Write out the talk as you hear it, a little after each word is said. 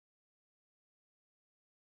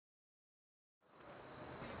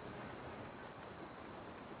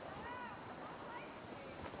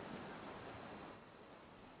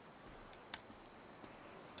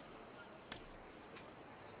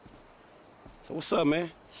So what's up,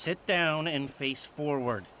 man? Sit down and face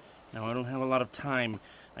forward. Now, I don't have a lot of time.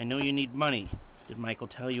 I know you need money. Did Michael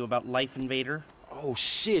tell you about Life Invader? Oh,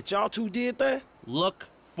 shit. Y'all two did that? Look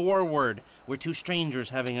forward. We're two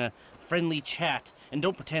strangers having a friendly chat. And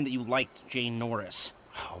don't pretend that you liked Jane Norris.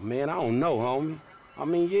 Oh, man, I don't know, homie. I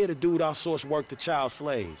mean, yeah, the dude outsourced work to child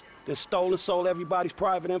slaves. Then stole and sold everybody's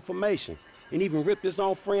private information. And even ripped his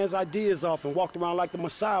own friends' ideas off and walked around like the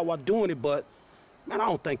Messiah while doing it, but... Man, I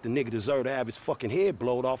don't think the nigga deserved to have his fucking head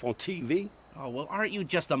blowed off on TV. Oh, well, aren't you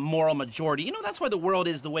just a moral majority? You know, that's why the world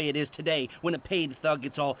is the way it is today, when a paid thug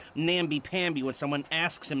gets all namby-pamby when someone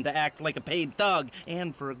asks him to act like a paid thug,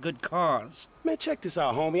 and for a good cause. Man, check this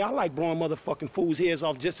out, homie. I like blowing motherfucking fools' heads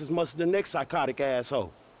off just as much as the next psychotic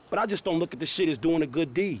asshole. But I just don't look at this shit as doing a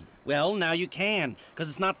good deed. Well, now you can, because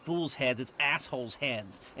it's not fools' heads, it's assholes'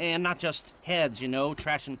 heads. And not just heads, you know,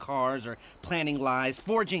 trashing cars or planning lies,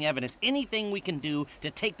 forging evidence, anything we can do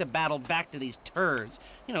to take the battle back to these turds.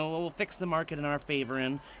 You know, we'll fix the market in our favor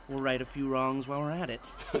and we'll right a few wrongs while we're at it.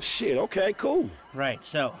 Shit, okay, cool. Right,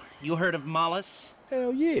 so, you heard of Mollis?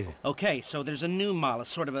 Hell yeah. Okay, so there's a new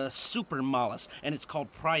mollusk, sort of a super mollusk, and it's called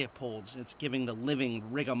Priapods. It's giving the living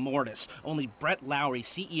rigor mortis. Only Brett Lowry,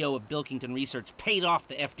 CEO of Bilkington Research, paid off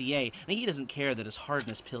the FDA, and he doesn't care that his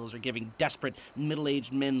hardness pills are giving desperate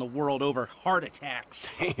middle-aged men the world over heart attacks.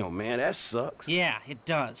 Damn, man, that sucks. Yeah, it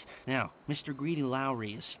does. Now, Mr. Greedy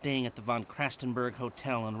Lowry is staying at the Von Krastenberg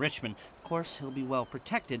Hotel in Richmond. Of course, he'll be well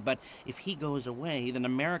protected, but if he goes away, then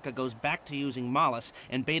America goes back to using Mollis,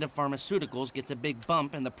 and Beta Pharmaceuticals gets a big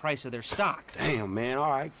bump in the price of their stock. Damn, man, all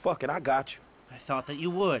right, fuck it, I got you. I thought that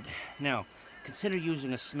you would. Now, consider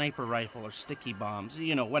using a sniper rifle or sticky bombs,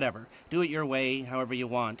 you know, whatever. Do it your way, however you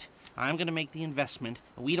want. I'm gonna make the investment.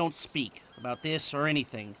 We don't speak about this or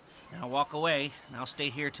anything. Now walk away, and I'll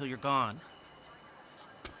stay here till you're gone.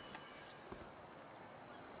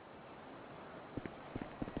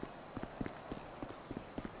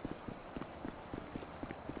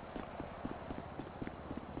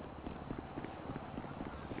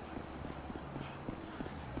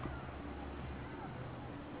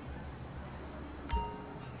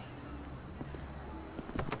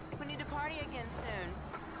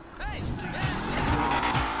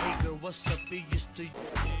 What's up, biggest to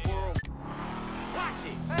world? Watch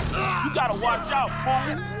it! You gotta watch out,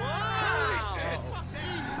 fool!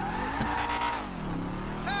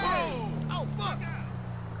 Hey! Oh, fuck!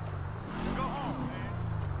 Go home, man.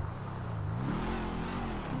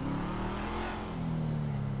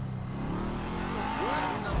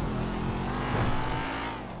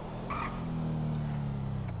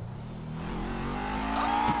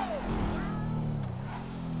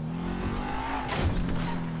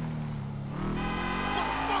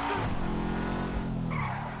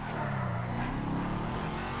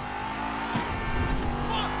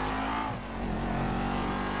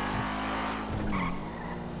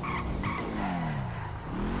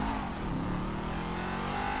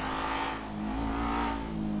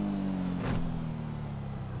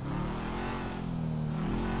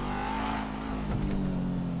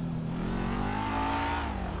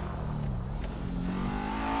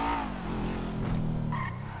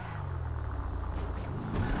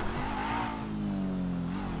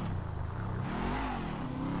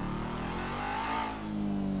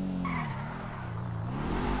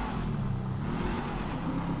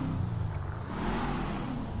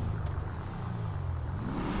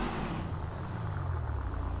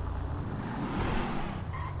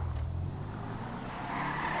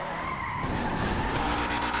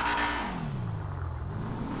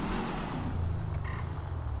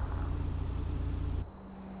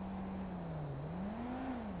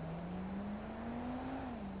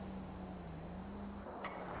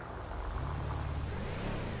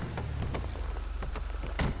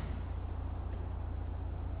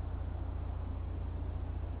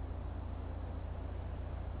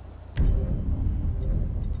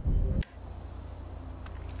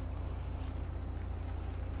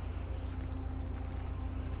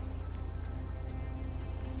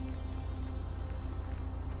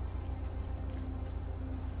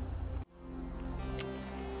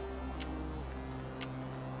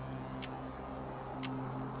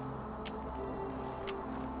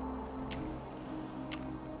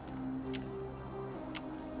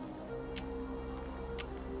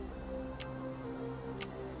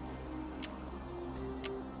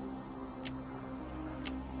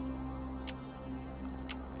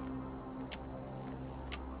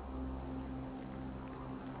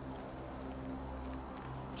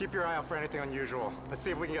 Keep your eye out for anything unusual. Let's see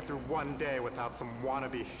if we can get through one day without some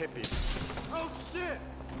wannabe hippie. Oh, shit!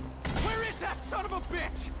 Where is that son of a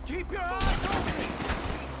bitch? Keep your eyes open!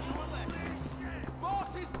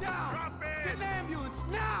 Get an ambulance,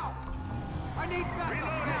 now! I need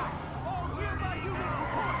backup now! All nearby units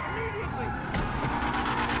report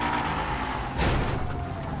immediately!